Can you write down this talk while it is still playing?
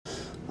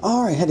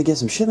Alright, had to get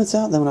some shipments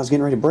out. Then when I was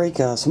getting ready to break,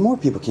 some more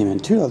people came in.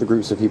 2 other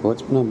groups of people.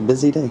 It's been a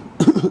busy day.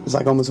 It's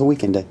like almost a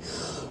weekend day.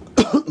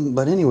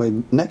 But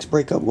anyway, next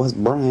breakup was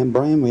Bryan.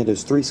 Bryan, we had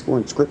his 3-score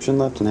inscription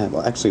left and have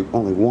actually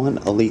only 1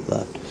 elite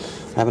left.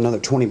 I have another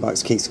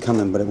 20-box case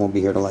coming, but it won't be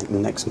here till like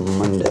next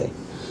Monday.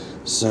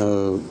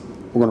 So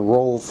we're going to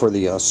roll for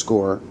the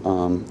score.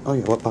 Oh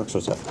yeah, what box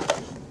was that?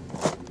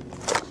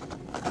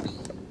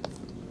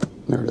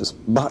 There it is.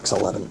 Box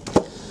 11.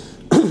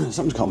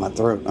 Something's caught my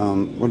throat.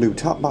 We'll do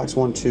top box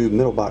 1, 2,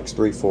 middle box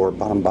 3, 4,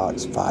 bottom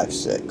box 5,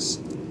 6.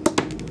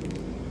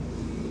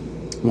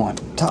 1.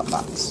 Top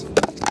box.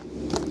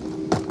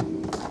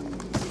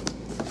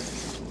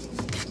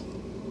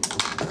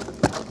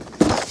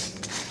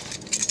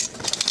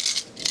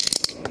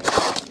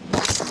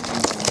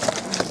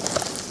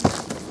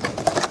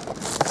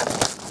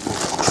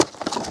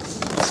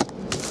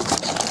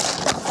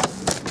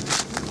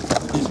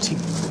 Empty.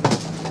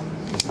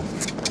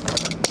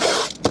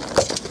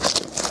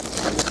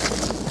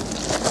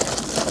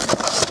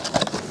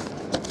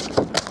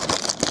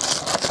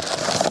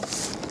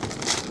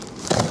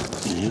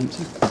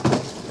 Empty.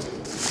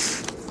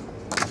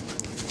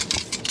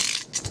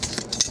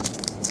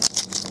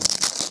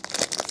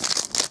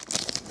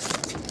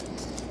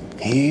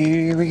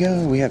 Here we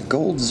go. We have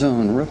Gold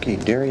Zone rookie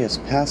Darius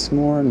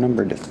Passmore,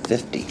 numbered to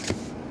 50.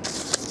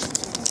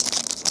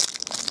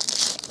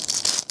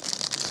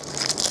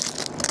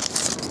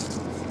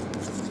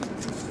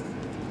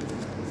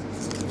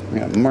 We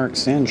got Mark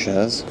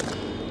Sanchez.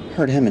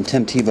 Heard him and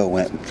Tim Tebow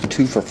went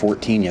 2 for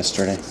 14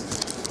 yesterday.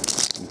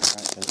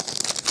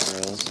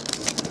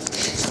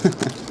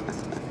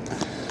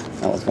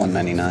 That was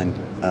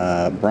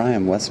 $1.99.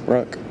 Bryan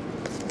Westbrook,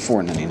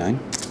 $4.99.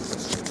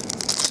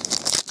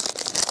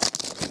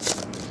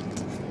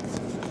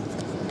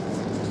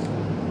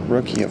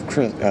 Rookie of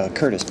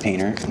Curtis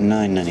Painter,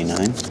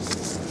 $9.99.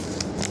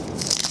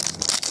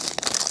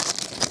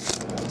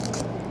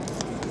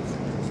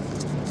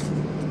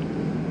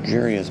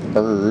 Jarius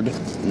Bird,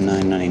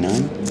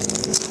 $9.99.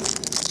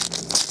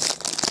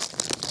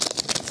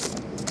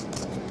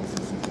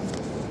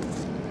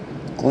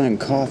 Glenn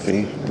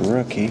Coffey,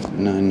 rookie,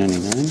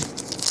 $9.99.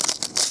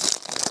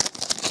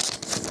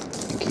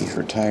 I think he's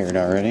retired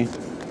already.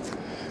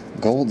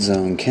 Gold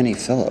Zone, Kenny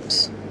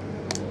Phillips,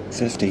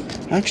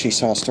 $50. I actually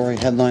saw a story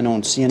headline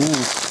on CNN.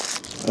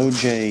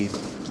 OJ,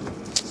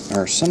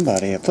 or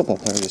somebody, a football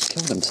player, just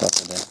killed himself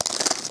today.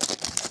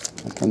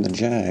 From the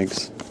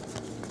Jags.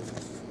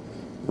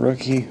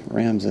 Rookie,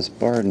 Ramses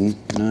Barden,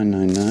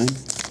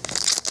 $9.99.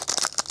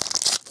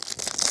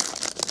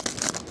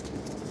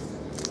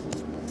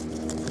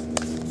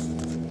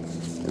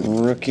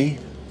 Rookie,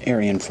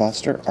 Arian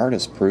Foster,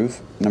 artist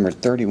proof, number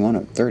 31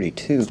 of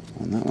 32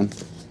 on that one.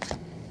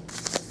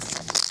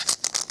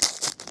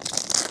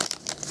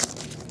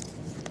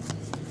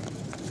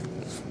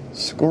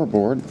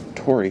 Scoreboard,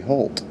 Torrey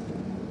Holt,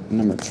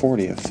 number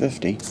 40 of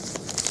 50.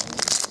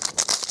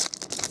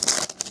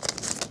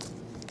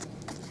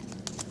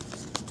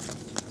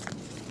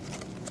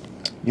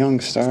 Young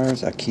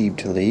Stars, Aqib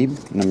Talib,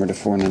 number to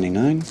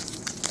 499.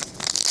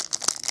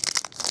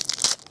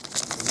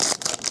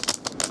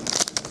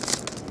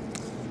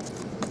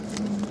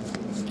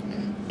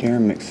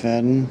 Darren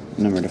McFadden,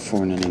 number to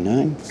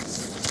 499.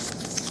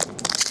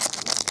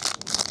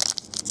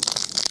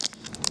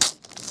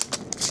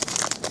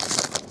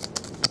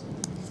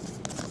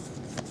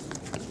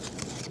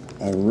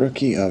 A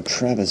rookie of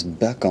Travis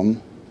Beckham.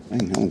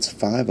 Dang, that one's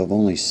 5 of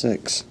only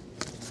 6.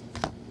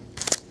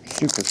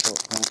 Super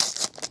short print.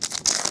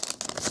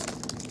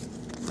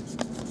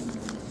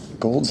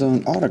 Gold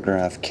Zone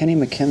autograph, Kenny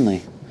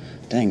McKinley.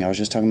 Dang, I was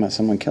just talking about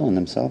someone killing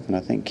himself, and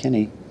I think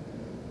Kenny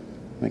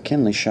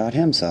McKinley shot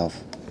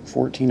himself.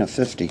 14 of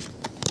 50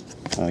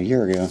 a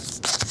year ago.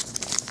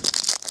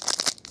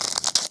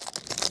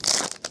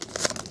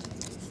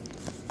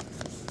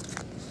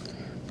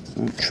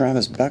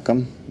 Travis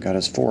Beckham got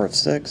his 4 of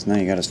 6. Now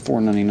he got his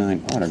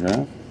 $4.99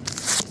 autograph.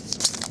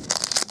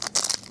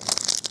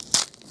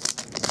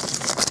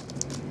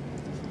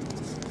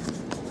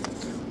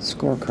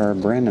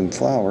 Scorecard, Brandon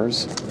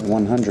Flowers,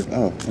 100.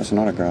 Oh, there's an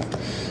autograph.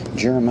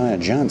 Jeremiah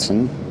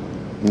Johnson,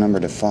 number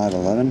to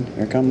 511.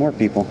 Here come more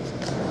people.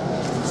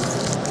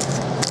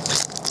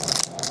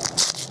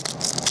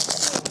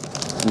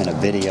 I'm in a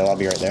video. I'll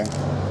be right there.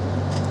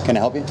 Can I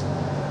help you?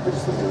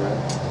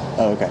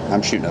 Oh, okay.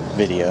 I'm shooting a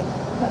video.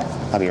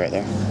 I'll be right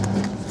there.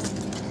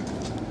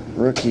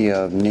 Rookie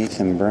of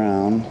Nathan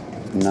Brown,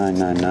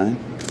 $9.99.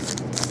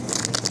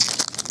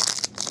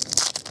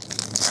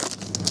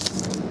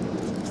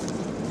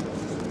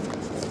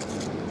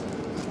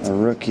 A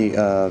rookie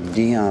of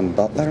Deion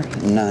Butler,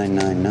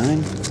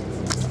 $9.99.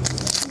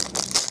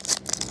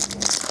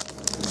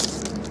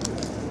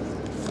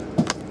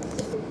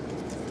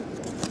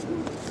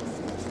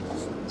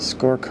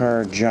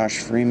 Scorecard, Josh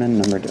Freeman,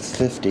 number to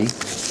 50.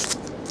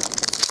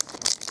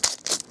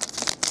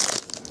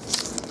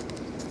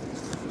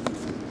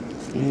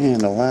 And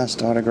the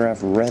last autograph,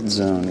 Red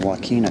Zone,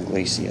 Joaquin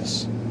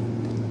Iglesias.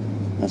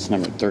 That's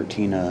number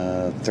 13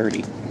 of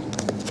 30.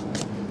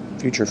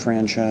 Future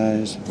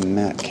franchise,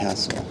 Matt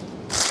Castle.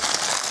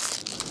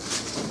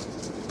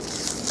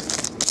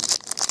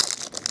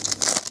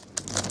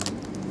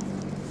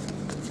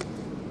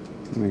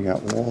 We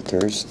got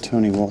Walters,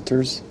 Tony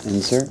Walters,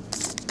 insert.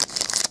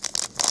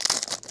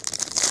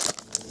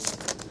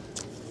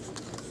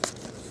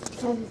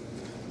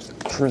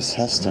 Chris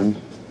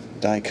Heston,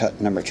 die cut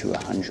number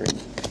 200.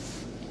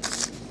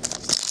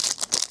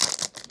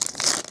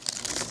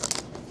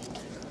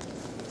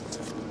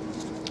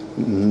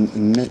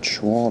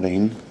 Mitch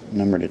Walding,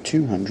 number to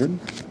 200.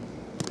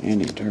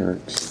 Andy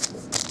Turks.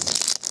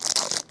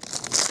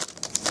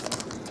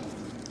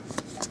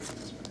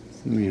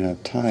 We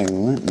have Ty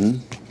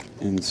Linton,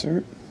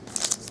 insert.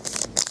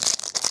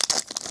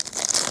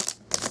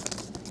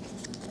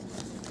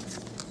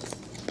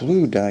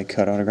 Blue die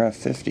cut autograph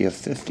 50 of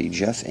 50,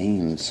 Jeff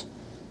Ames.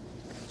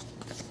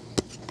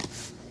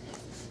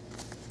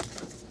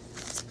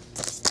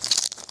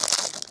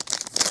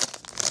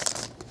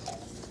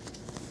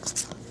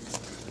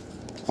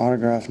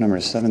 Autograph number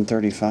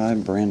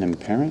 735, Brandon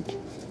Parent.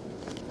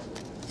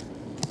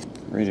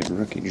 Rated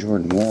rookie,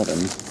 Jordan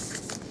Walden.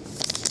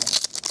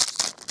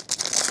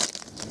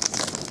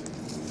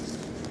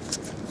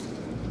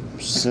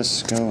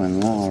 Cisco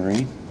and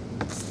Lowry.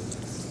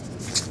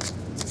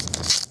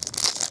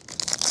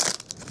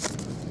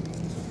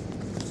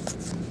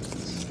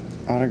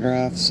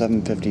 Autograph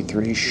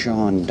 753,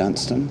 Sean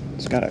Dunston.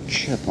 It's got a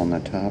chip on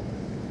the top.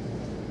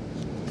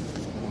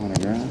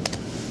 Autograph.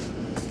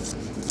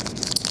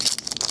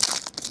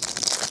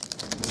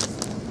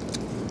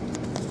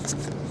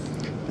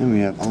 Then we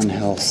have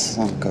Angel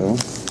Sanko.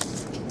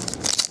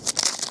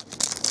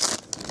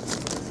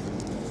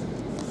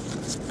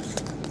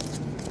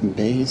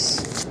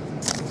 Base.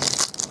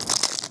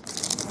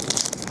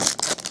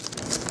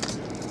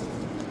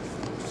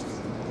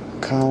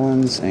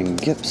 Collins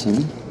and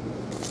Gibson.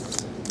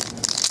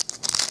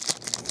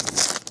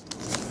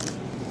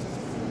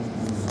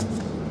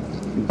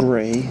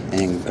 Gray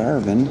and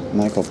Garvin.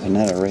 Michael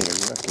Pineda, rated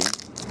rookie.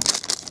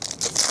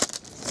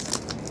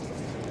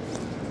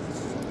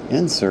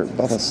 Insert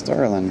Bubba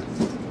Starlin,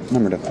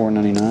 number to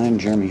 499,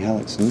 Jeremy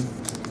Hellickson.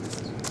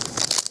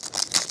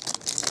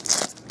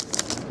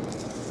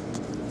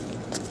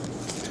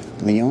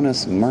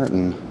 Leonis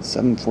Martin,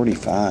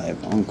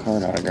 745, on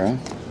card autograph.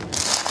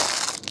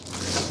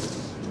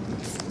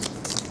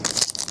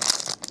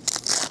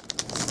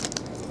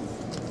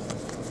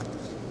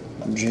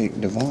 Jake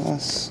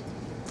DeVos.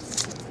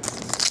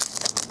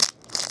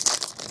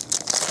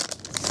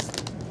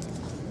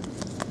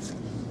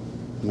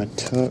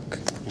 Matuk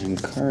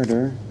and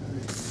Carter.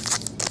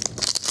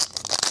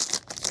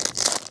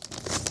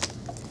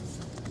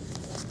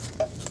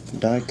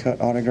 Die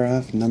cut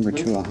autograph number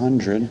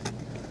 200,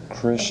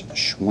 Chris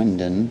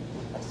Schwinden.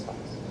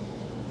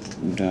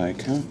 Die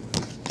cut.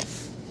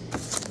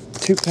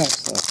 2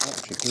 packs left,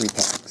 actually 3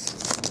 packs.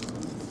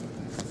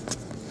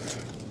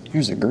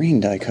 Here's a green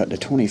die cut to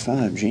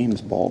 25,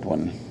 James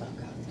Baldwin.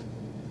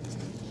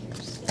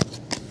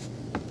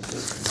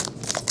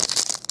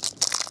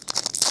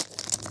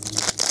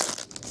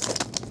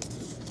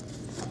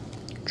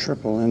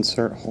 Triple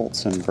insert,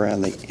 Holtz and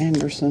Bradley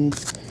Anderson. And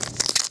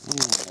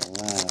the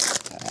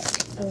last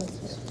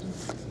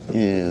pack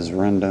is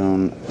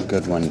Rendon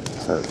Goodwin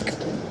Perk.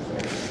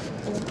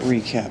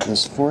 Recap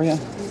this for you.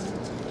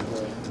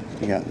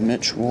 You got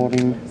Mitch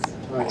Walding,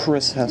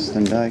 Chris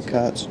Heston die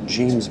cuts,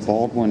 James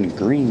Baldwin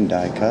green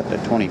die cut to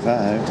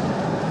 25,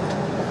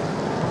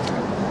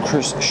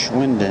 Chris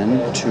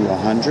Schwinden to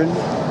 100,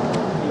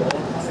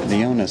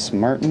 Leonis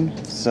Martin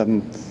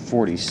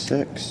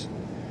 746,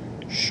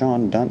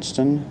 Sean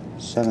Dunston,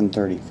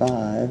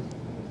 735.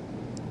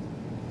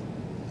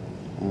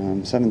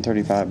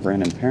 735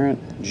 Brandon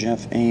Parent.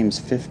 Jeff Ames,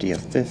 50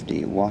 of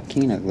 50.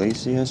 Joaquin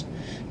Iglesias,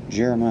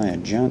 Jeremiah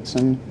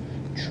Johnson,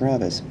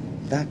 Travis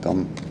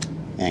Beckham,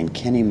 and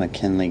Kenny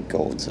McKinley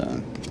Gold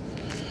Zone.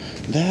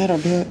 That'll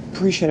do it.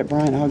 Appreciate it,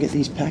 Brian. I'll get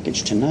these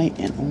packaged tonight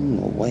and on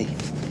the way.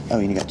 Oh,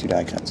 and you got 2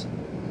 die cuts.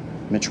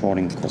 Mitch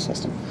Walding, Chris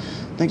Heston.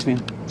 Thanks,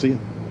 man. See ya.